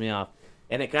 yeah. pisses me off.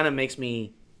 And it kind of makes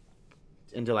me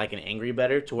into like an angry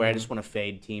bettor to where I just want to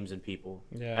fade teams and people.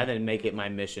 Yeah. And then make it my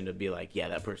mission to be like, yeah,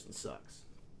 that person sucks.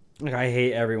 Like, I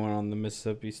hate everyone on the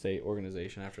Mississippi State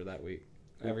organization after that week.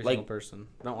 Every Like- single person.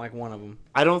 Don't like one of them.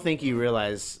 I don't think you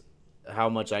realize how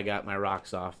much I got my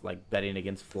rocks off like betting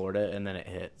against Florida, and then it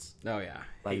hits. Oh, yeah.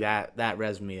 Like that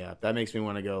revs me up. That makes me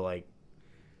want to go like,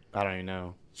 I don't even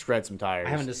know, shred some tires. I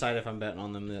haven't decided if I'm betting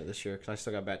on them this year because I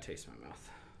still got bad taste in my mouth.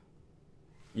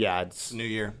 Yeah, it's. New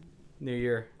Year. New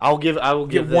year. I will give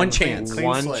Give them one chance. Clean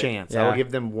One slate. chance. Yeah. I will give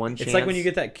them one chance. It's like when you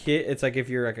get that kid. It's like if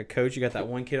you're like a coach, you got that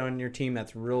one kid on your team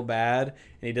that's real bad and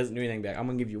he doesn't do anything back. I'm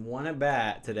gonna give you one at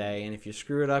bat today, and if you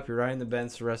screw it up, you're riding the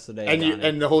bench the rest of the day. and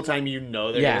Donnie. the whole time you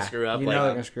know they're gonna screw up. You like, know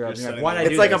they're gonna screw up. you're You're like, setting why did I them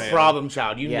do it's like a this? problem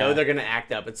child. You Yeah. know they're gonna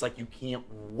act up. It's like you can't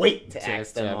wait to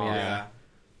act them off. yeah.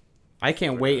 I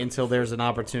can't wait until there's an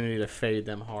opportunity to fade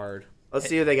them hard. Let's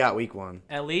see who they got week 1.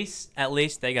 At least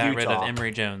they got rid Utah. of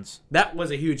Emory Jones. That was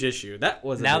a huge issue. That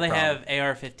was a Now big they problem. have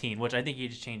AR-15, which I think he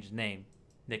just changed his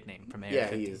nickname from AR-15.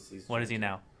 Yeah, he is. He's- What is he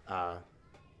now? I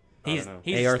He's don't know.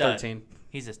 he's a stud. AR-13.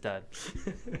 He's a stud.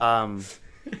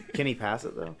 Can he pass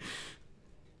it though?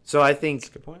 So I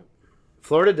think Good point.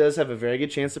 Florida does have a very good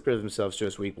chance to prove themselves to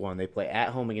us week 1. They play at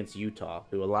home against Utah,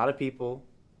 who a lot of people,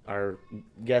 our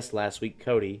guest last week,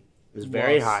 Cody, was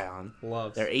very Loves. high on.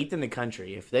 Loves. They're 8th in the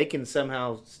country. If they can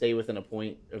somehow stay within a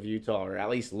point of Utah or at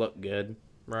least look good,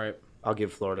 Right. I'll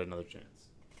give Florida another chance.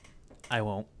 I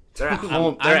won't. They're at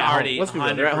home. I'm They're at already home. Let's be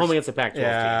real. They're at home 100%. against a Pac-12 team.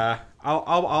 Yeah.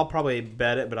 I'll probably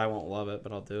bet it, but I won't love it.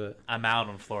 But I'll do it. I'm out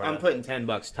on Florida. I'm putting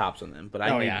 $10 tops on them, but I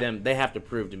Oh, need yeah. them. They have to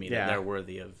prove to me Yeah. that they're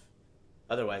worthy of.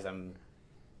 Otherwise,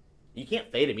 you can't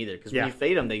fade them either because Yeah. when you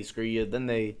fade them, they screw you. Then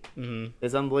Mm-hmm.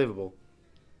 it's unbelievable.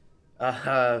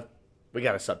 We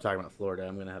gotta stop talking about Florida.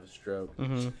 I'm gonna have a stroke.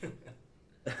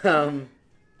 Mm-hmm.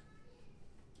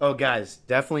 Oh, guys,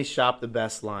 definitely shop the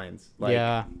best lines. Like,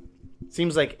 Yeah.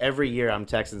 seems like every year I'm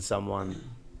texting someone,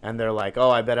 and they're like, "Oh,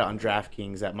 I bet it on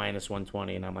DraftKings at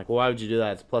 -120," and I'm like, "Well, why would you do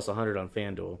that? It's plus 100 on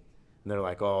FanDuel." And they're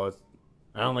like, "Oh,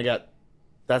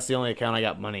 that's the only account I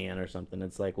got money in or something."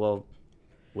 It's like, well,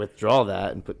 withdraw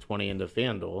that and put 20 into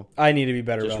FanDuel. I need to be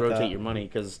better Just about rotate that. your money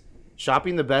because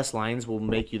shopping the best lines will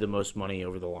make you the most money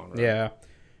over the long run. Yeah.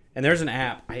 And there's an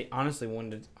app. I honestly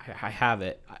wanted. I have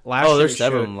it. Last Oh, year there's it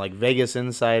several showed- of them, like Vegas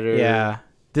Insider. Yeah.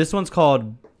 This one's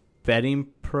called Betting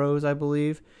Pros, I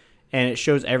believe, and it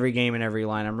shows every game and every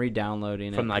line. I'm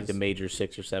re-downloading it From like the 'cause- major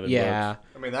 6 or 7 Yeah. books.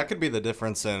 I mean, that could be the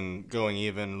difference in going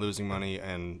even, losing money,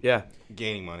 and Yeah.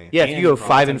 gaining money. Yeah, if And you go probably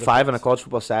 5 tons and of 5 on a picks. college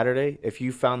football Saturday, if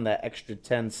you found that extra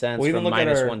 10 cents Well, even from look at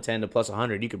our- -110 to plus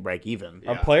 100, you could break even.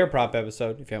 Our player prop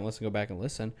episode, if you haven't listened, go back and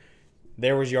listen.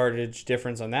 There was yardage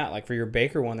difference on that. Like for your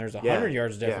Baker one, there's 100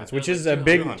 yards Yeah. difference, It which was is like a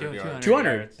big 200 yards.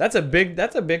 200. yards. That's a big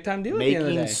time deal at the end of the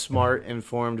Making day. smart,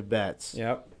 informed bets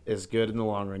Yep. is good in the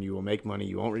long run. You will make money.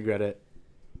 You won't regret it.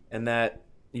 And that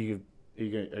are you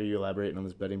elaborating on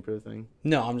this betting pro thing?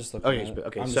 No, I'm just looking Okay, at it.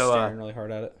 okay, I'm just so, staring really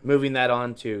hard at it. Moving that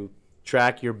on to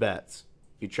track your bets.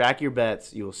 If you track your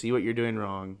bets, you will see what you're doing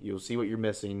wrong. You will see what you're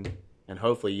missing, and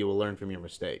hopefully you will learn from your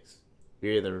mistakes.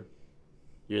 You're either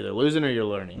losing or you're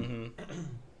learning.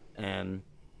 And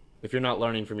if you're not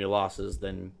learning from your losses,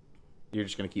 then you're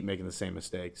just going to keep making the same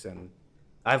mistakes. And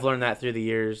I've learned that through the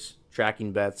years.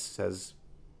 Tracking bets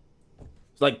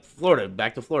it's like Florida,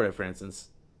 back to Florida, for instance.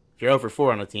 If you're 0 for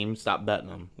 4 on a team, stop betting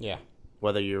them, Yeah.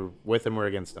 whether you're with them or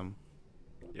against them.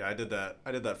 Yeah, I did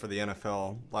that for the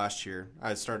NFL last year.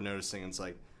 I started noticing it's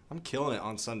like I'm killing it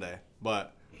on Sunday,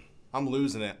 but I'm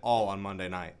losing it all on Monday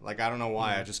night. Like I don't know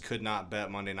why I just could not bet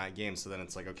Monday night games. So then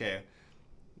it's like, okay,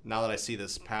 now that I see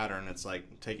this pattern, it's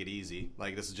like, take it easy.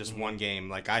 Like, this is just one game.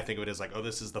 Like, I think of it as like, oh,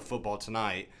 this is the football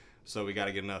tonight, so we got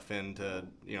to get enough in to,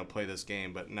 play this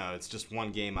game. But no, it's just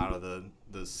one game out of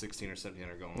the 16 or 17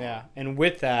 that are going on. Yeah, and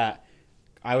with that,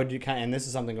 I would do and this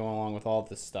is something going along with all of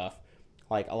this stuff.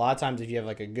 Like, a lot of times if you have,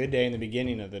 like, a good day in the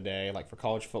beginning of the day, like, for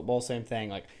college football, same thing.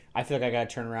 Like, I feel like I got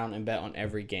to turn around and bet on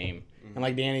every game. Mm-hmm. And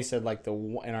like Danny said, like,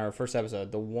 in our first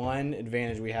episode, the one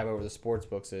advantage we have over the sports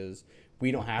books is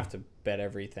we don't have to bet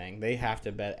everything. They have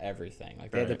to bet everything.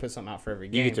 Like, they have to put something out for every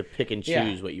game. You get to pick and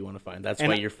choose what you want to find. That's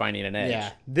why you're finding an edge.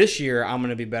 Yeah. This year, I'm going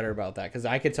to be better about that because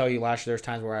I could tell you last year there's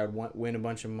times where I would win a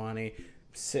bunch of money,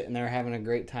 sitting there having a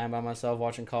great time by myself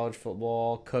watching college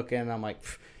football, cooking. I'm like,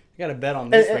 got to bet on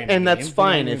this and that's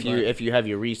fine if you have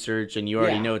your research and you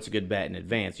already know it's a good bet in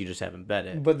advance. You just haven't bet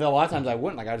it. But a lot of times I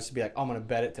wouldn't. Like, I'd just be like, I'm going to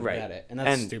bet it to bet it, and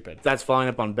that's stupid. That's following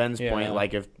up on Ben's point.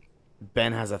 Like, if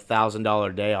Ben has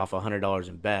 $1,000 day off $100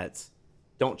 in bets,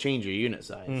 don't change your unit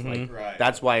size. Mm-hmm. Like,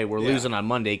 that's why we're losing on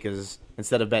Monday, because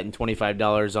instead of betting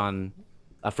 $25 on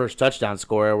a first touchdown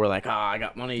scorer, we're like, I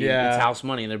got money. It's house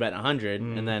money, and they're betting 100,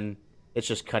 and then it's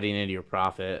just cutting into your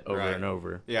profit over and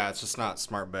over. Yeah, it's just not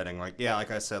smart betting. Like, like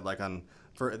I said, like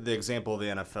for the example of the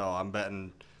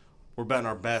NFL, we're betting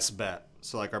our best bet.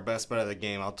 So, like, our best bet of the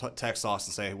game, I'll text Austin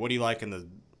and say, what do you like in the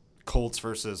Colts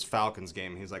versus Falcons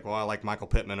game? He's like, well, I like Michael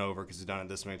Pittman over because he's done it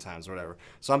this many times or whatever.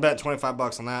 So I'm betting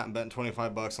 $25 on that. I'm betting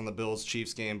 $25 on the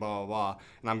Bills-Chiefs game, blah, blah, blah.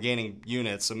 And I'm gaining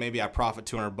units, so maybe I profit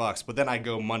 $200. But then I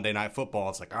go Monday Night Football.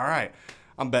 It's like, all right,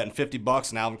 I'm betting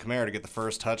 $50 on Alvin Kamara to get the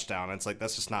first touchdown. It's like,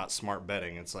 that's just not smart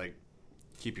betting. It's like,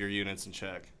 keep your units in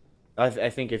check. I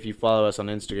think if you follow us on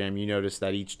Instagram, you notice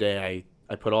that each day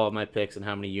I put all of my picks and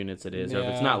how many units it is. Or if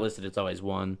it's not listed, it's always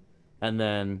one. And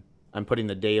then I'm putting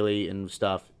the daily and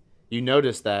stuff. You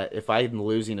notice that if I'm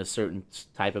losing a certain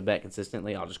type of bet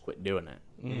consistently, I'll just quit doing it.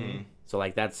 Mm-hmm. So,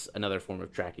 like, that's another form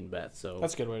of tracking bets. So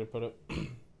that's a good way to put it.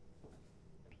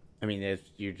 I mean, if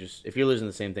you're losing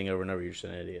the same thing over and over, you're just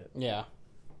an idiot. Yeah.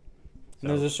 So,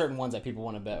 and there's certain ones that people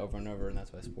want to bet over and over, and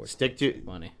that's why sports stick to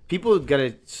money. People got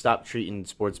to stop treating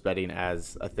sports betting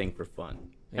as a thing for fun.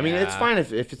 I mean, it's fine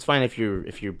if it's fine if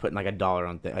you're putting like $1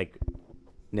 on like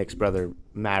Nick's brother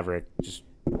Maverick just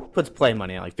puts play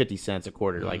money at like 50 cents a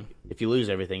quarter. Mm-hmm. Like, if you lose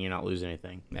everything, you're not losing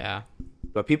anything. Yeah.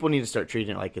 But people need to start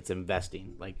treating it like it's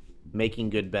investing, like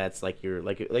making good bets, like you're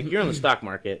in the stock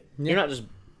market. Yeah. You're not just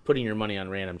putting your money on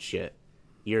random shit.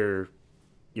 You're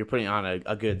putting on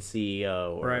a good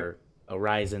CEO or a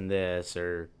rise in this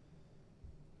or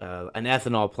an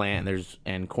ethanol plant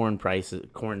and corn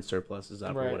surplus is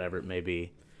up or whatever it may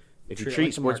be. If you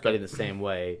treat sports betting the same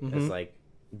way as like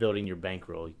building your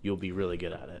bankroll, you'll be really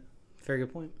good at it. Very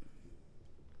good point.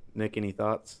 Nick, any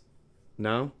thoughts?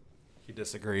 No? He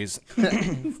disagrees.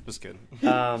 Just kidding.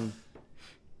 So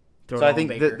I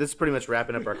think this is pretty much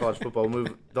wrapping up our college football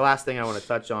move. The last thing I want to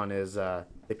touch on is the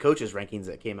coaches' rankings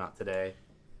that came out today.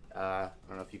 I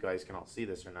don't know if you guys can all see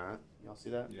this or not. Y'all see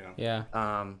that?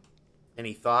 Yeah.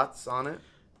 Any thoughts on it?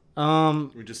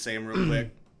 We just say them real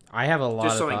quick. I have a lot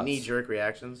just of so thoughts. Like knee-jerk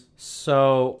reactions.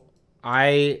 So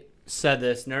I said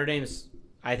this. Notre Dame's,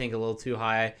 I think, a little too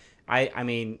high. I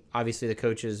mean, obviously the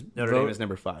coaches. Notre Dame is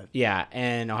number 5. Yeah,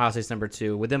 and Ohio State's number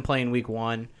 2. With them playing week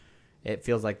 1, it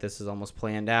feels like this is almost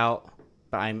planned out.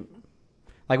 But I'm,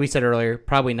 like we said earlier,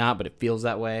 probably not, but it feels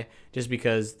that way. Just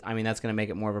because, I mean, that's going to make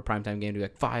it more of a primetime game to be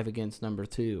like 5 against number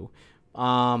 2.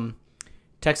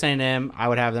 Texas A&M, I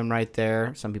would have them right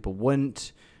there. Some people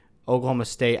wouldn't. Oklahoma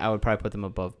State, I would probably put them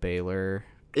above Baylor.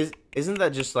 Isn't that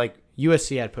just like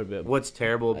USC? I'd put a bit. What's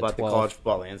terrible about 12. the college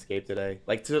football landscape today?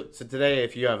 Like, so today,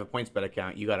 if you have a points bet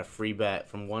account, you got a free bet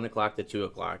from 1 o'clock to 2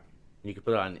 o'clock, and you can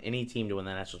put it on any team to win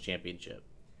the national championship.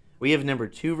 We have number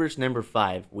 2 versus number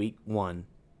 5 week 1,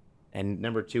 and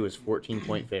number 2 is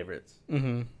 14-point favorites.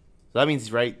 Mm-hmm. So that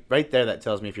means right there, that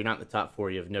tells me if you're not in the top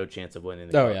 4, you have no chance of winning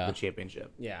the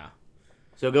championship. Yeah.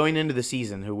 So going into the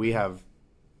season, we have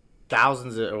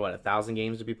 1,000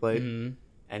 games to be played,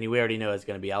 and we already know it's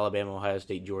going to be Alabama, Ohio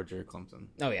State, Georgia, or Clemson.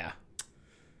 Oh yeah.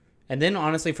 And then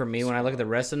honestly, for me, when I look at the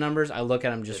rest of the numbers, I look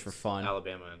at them just for fun.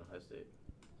 Alabama and Ohio State.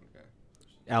 Okay.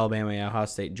 Alabama, Ohio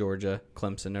State, Georgia,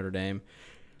 Clemson, Notre Dame,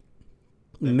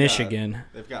 Michigan.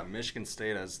 They've got Michigan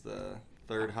State as the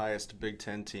 3rd highest Big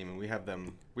Ten team, and we have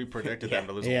them. We predicted them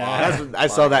to lose a lot. I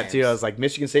saw that too. I was like,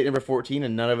 Michigan State number 14,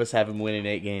 and none of us have them winning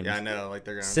 8 games. Yeah, I know. Like,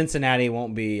 they're gonna. Cincinnati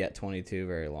won't be at 22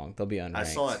 very long. They'll be unranked. I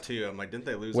saw that too. I'm like, didn't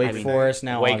they lose? Wake Forest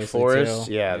now. Wake Forest,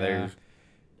 too. They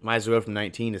might as well go from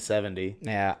 19 to 70.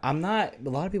 Yeah, I'm not. A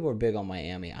lot of people are big on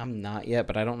Miami. I'm not yet,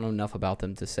 but I don't know enough about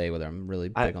them to say whether I'm really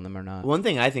big on them or not. One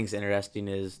thing I think is interesting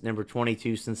is number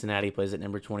 22 Cincinnati plays at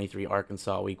number 23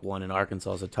 Arkansas week 1, and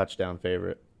Arkansas is a touchdown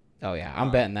favorite. Oh yeah,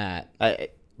 I'm betting that. I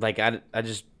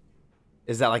just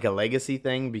is that like a legacy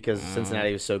thing because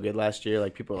Cincinnati was so good last year?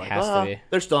 Like people are like, Has to be.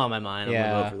 they're still on my mind. I'm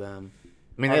gonna vote for them.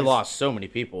 I mean, they lost so many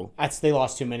people. They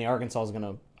lost too many. Arkansas is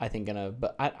gonna,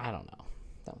 but I don't know.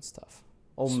 That one's tough.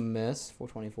 Ole Miss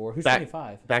 424. Who's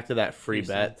 25? Back to that free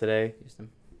Houston. bet today. Houston.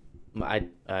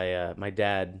 My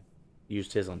dad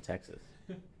used his on Texas.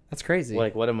 That's crazy.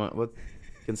 Like what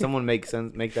can someone make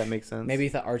that make sense? Maybe he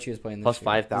thought Archie was playing this Plus year.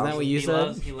 5,000. Isn't that what you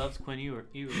said? He loves Quinn Ewers.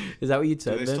 Is that what you Do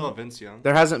said? they Ben? still have Vince Young?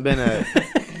 There hasn't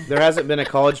been a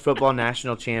college football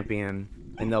national champion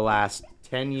in the last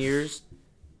 10 years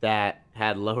that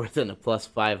had lower than a plus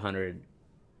 500.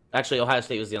 Actually, Ohio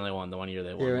State was the only one. The 1 year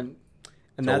they won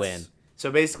to win.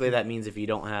 So basically, that means if you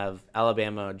don't have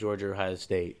Alabama, Georgia, or Ohio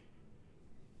State,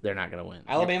 they're not going to win.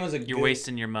 Alabama's You're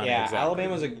wasting your money. Yeah, Exactly.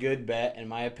 Alabama's a good bet in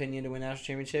my opinion to win national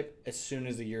championship as soon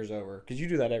as the year's over because you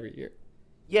do that every year.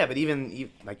 Yeah, but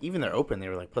even their open, they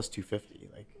were like plus 250.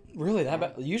 Like Really, that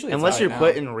bet? Usually, unless you're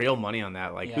putting real money on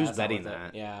that, like Yeah, who's that's not betting worth it.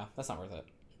 that? Yeah, that's not worth it.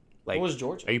 Like, What was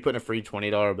Georgia? Are you putting a free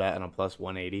 $20 bet on a plus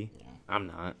 180? Yeah. I'm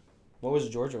not. What was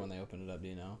Georgia when they opened it up? Do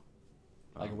you know?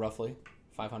 Like roughly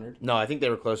 500. No, I think they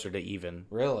were closer to even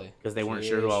Really? because they weren't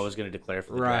sure who I was going to declare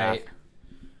for the draft.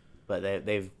 But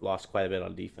they've lost quite a bit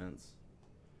on defense.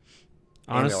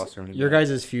 And they lost their Honestly, running your back.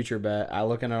 guys' future bet. I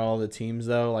looking at all the teams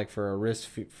though, like for a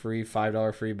risk-free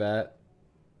 $5 free bet,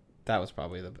 that was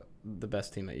probably the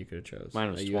best team that you could have chose.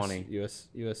 Mine was 20.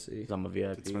 USC. 'Cause I'm a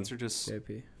VIP. Spencer just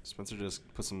VIP.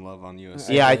 put some love on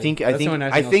USC. Yeah, I That's think the only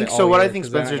nice thing I'll say so. all What I year, think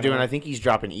 'cause they're not Spencer's gonna doing, win. I think he's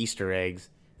dropping Easter eggs.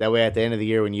 That way, at the end of the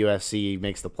year, when USC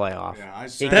makes the playoff, Yeah, I he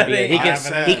said can, be, that. he, I can,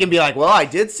 said- he can be like, "Well, I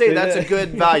did say that's a good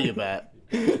value bet."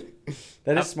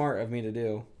 That is smart of me to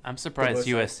do. I'm surprised Both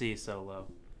USC is so low.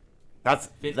 That's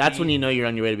 50. when you know you're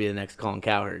on your way to be the next Colin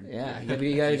Cowherd. Yeah, you gotta If go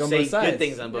you both say sides. good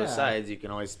things on both Yeah. sides, you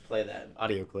can always play that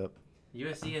audio clip.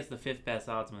 USC has the 5th best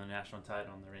odds to win the national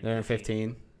title in the ranking. They're in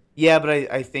 15. Yeah, but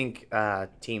I think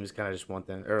teams kind of just want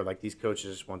them, or like these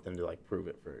coaches just want them to like prove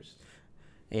it first.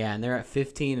 Yeah, and they're at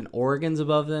 15, and Oregon's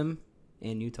above them,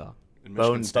 and Utah. In Bo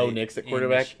Michigan State. Nix at And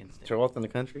quarterback, Michigan State. 12th in the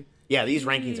country. Yeah, these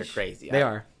rankings are crazy. They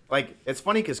are. Like, it's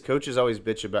funny because coaches always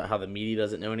bitch about how the media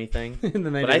doesn't know anything. And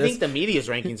then they But do I this. think the media's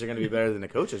rankings are going to be better than the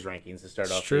coaches' rankings to start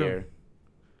It's off true. the year.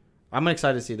 I'm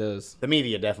excited to see those. The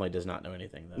media definitely does not know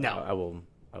anything, though. No.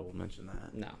 I will mention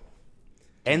that. No,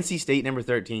 NC State number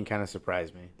 13 kind of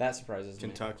surprised me. that surprises me.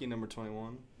 Kentucky number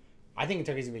 21. I think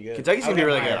Kentucky's gonna be good. Kentucky's I going to be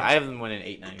would really have good. I have them winning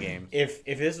 8-9 games. If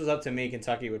this was up to me,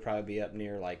 Kentucky would probably be up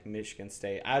near like Michigan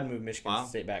State. I'd move Michigan Wow.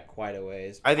 State back quite a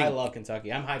ways. I I think- love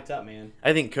Kentucky. I'm hyped up, man.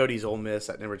 I think Cody's Ole Miss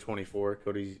at number 24.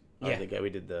 Cody's Yeah. the guy we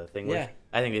did the thing Yeah. with.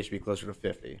 I think they should be closer to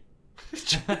 50.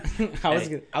 I was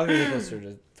gonna get closer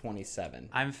to 27.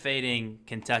 I'm fading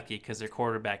Kentucky because their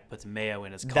quarterback puts mayo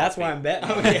in his coffee. That's why I'm betting.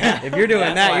 If you're doing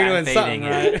That's that, why you're I'm doing something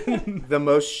fading right. The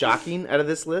most shocking out of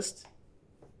this list,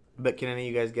 but can any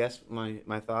of you guys guess my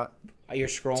thought? You're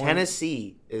scrolling.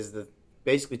 Tennessee is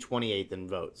basically 28th in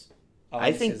votes. Oh,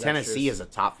 I this think is Tennessee extras. is a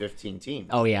top 15 team.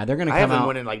 Oh yeah, they're gonna I have come them out.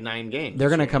 winning like 9 games. They're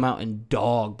gonna come out and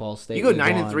dog Ball State. You go week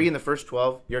 9-3 one. in the first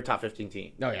 12, you're a top 15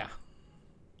 team. Oh yeah.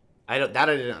 I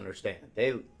didn't understand.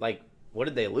 They what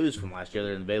did they lose from last year?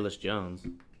 They're in Bayless Jones.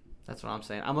 That's what I'm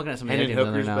saying. I'm looking at some of the Hendon games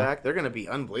on there Hooker's now. back. They're going to be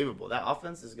unbelievable. That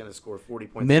offense is going to score 40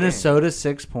 points. Minnesota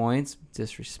 6 points.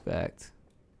 Disrespect.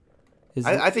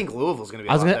 I think Louisville's going to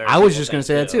be. I was just gonna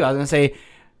say that too. I was gonna say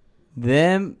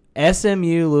them,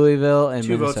 SMU, Louisville, and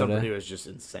 2 votes on Minnesota. Purdue is just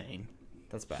insane.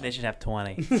 That's bad. They should have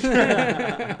 20.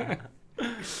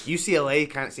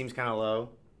 UCLA seems kind of low.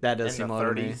 That does In seem the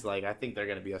low to me. 30s, like I think they're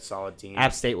going to be a solid team.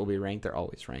 App State will be ranked. They're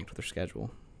always ranked with their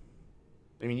schedule.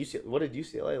 I mean, what did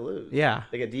UCLA lose? Yeah.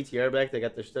 They got DTR back. They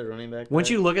got their stud running back. Once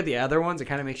back. you look at the other ones, it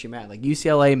kind of makes you mad. Like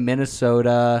UCLA,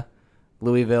 Minnesota,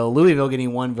 Louisville. Louisville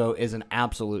getting 1 vote is an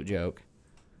absolute joke.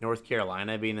 North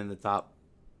Carolina being in the top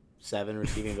 7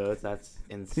 receiving votes, that's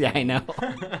insane. Yeah, I know.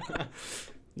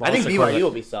 I think BYU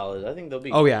will be solid. I think they'll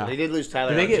be. Oh, yeah. They did lose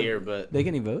Tyler Did they get- Algier, but They get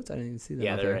any votes? I didn't even see them.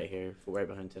 yeah, out they're there. right here, right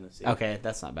behind Tennessee. Okay,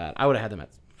 that's not bad. I would have had them at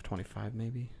 25,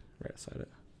 maybe, right outside it.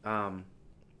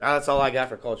 That's all I got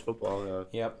for college football.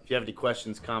 Yep. If you have any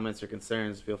questions, comments, or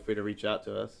concerns, feel free to reach out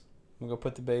to us. We'll go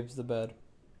put the babes to bed.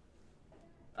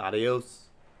 Adios.